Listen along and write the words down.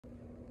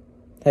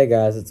Hey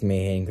guys, it's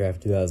me,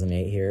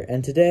 Hayncraft2008 here,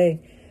 and today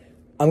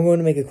I'm going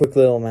to make a quick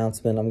little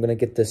announcement. I'm going to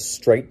get this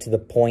straight to the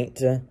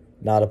point,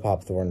 not a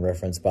Pop Thorn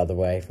reference, by the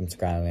way, from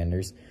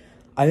Skylanders.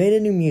 I made a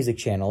new music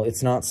channel.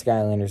 It's not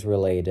Skylanders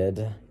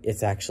related,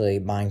 it's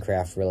actually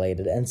Minecraft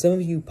related, and some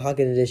of you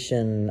Pocket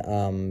Edition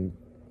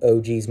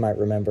OGs might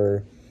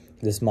remember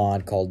this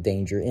mod called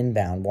Danger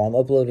Inbound. Well, I'm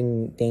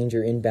uploading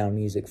Danger Inbound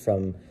music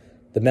from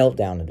the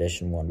Meltdown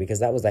Edition one,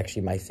 because that was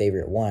actually my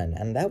favorite one,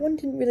 and that one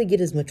didn't really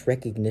get as much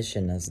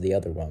recognition as the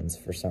other ones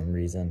for some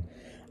reason.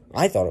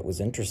 I thought it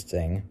was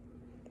interesting,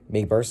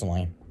 me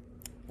personally.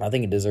 I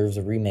think it deserves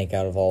a remake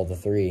out of the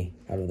three.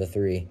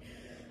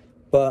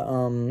 But,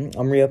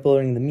 I'm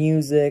re-uploading the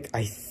music.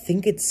 I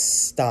think it's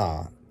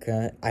stock.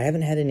 I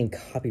haven't had any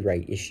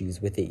copyright issues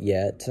with it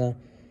yet, and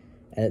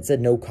it said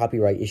no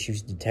copyright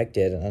issues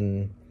detected,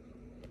 and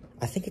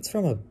I think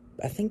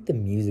the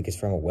music is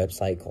from a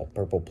website called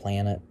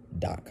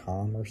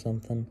purpleplanet.com or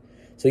something.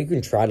 So you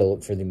can try to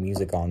look for the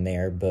music on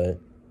there, but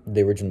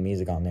the original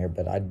music on there,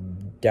 but I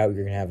doubt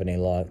you're going to have any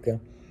luck.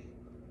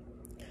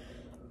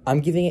 I'm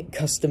giving it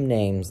custom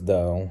names,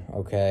 though,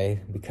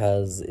 okay?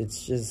 Because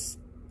it's just,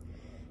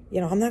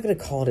 you know, I'm not going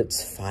to call it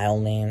its file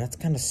name. That's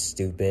kind of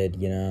stupid,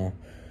 you know?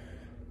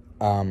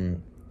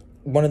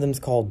 One of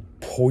them's called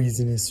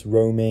Poisonous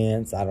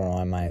Romance. I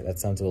don't know, that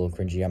sounds a little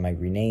cringy. I might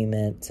rename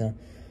it.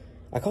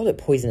 I called it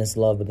Poisonous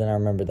Love, but then I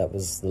remember that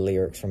was the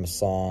lyrics from a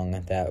song,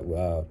 that,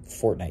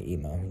 Fortnite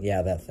emo.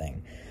 Yeah, that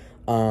thing.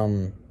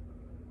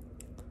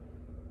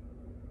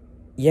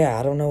 Yeah,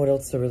 I don't know what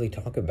else to really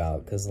talk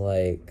about, because,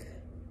 like,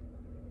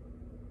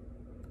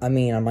 I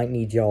mean, I might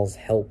need y'all's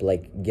help,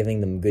 like,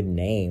 giving them good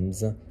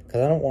names,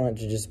 because I don't want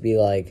it to just be,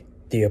 like,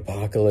 The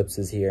Apocalypse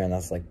is here, and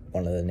that's, like,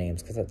 one of the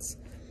names, because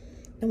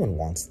no one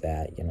wants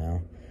that, you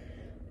know?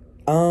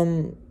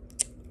 I'm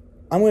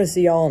gonna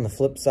see y'all on the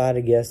flip side,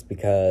 I guess,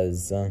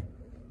 because,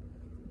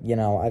 you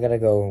know, I gotta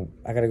go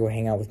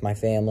hang out with my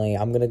family.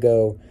 I'm gonna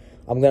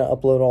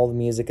upload all the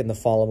music in the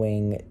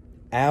following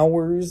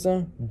hours,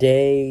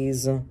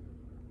 days,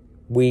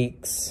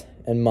 weeks,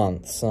 and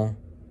months.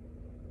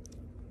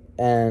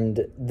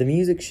 And the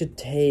music should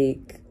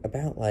take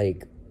about,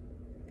 like,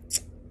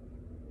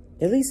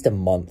 at least a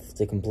month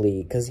to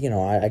complete, because, you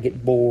know, I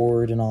get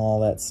bored and all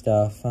that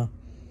stuff,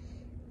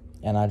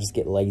 and I just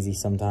get lazy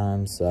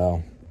sometimes,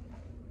 so.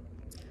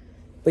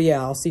 But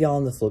yeah, I'll see y'all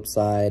on the flip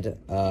side.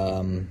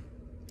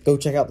 Go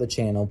check out the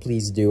channel,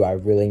 please do. I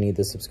really need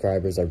the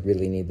subscribers, I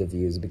really need the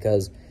views,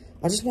 because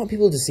I just want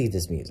people to see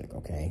this music,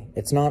 okay?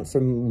 It's not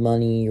for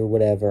money or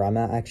whatever. I'm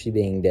not actually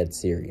being dead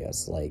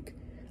serious. Like,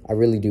 I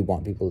really do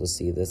want people to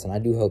see this, and I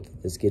do hope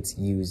that this gets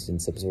used in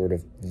some sort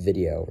of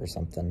video or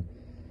something.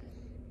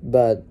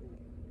 But,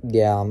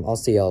 yeah, I'll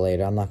see y'all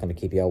later. I'm not going to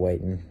keep y'all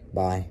waiting.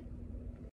 Bye.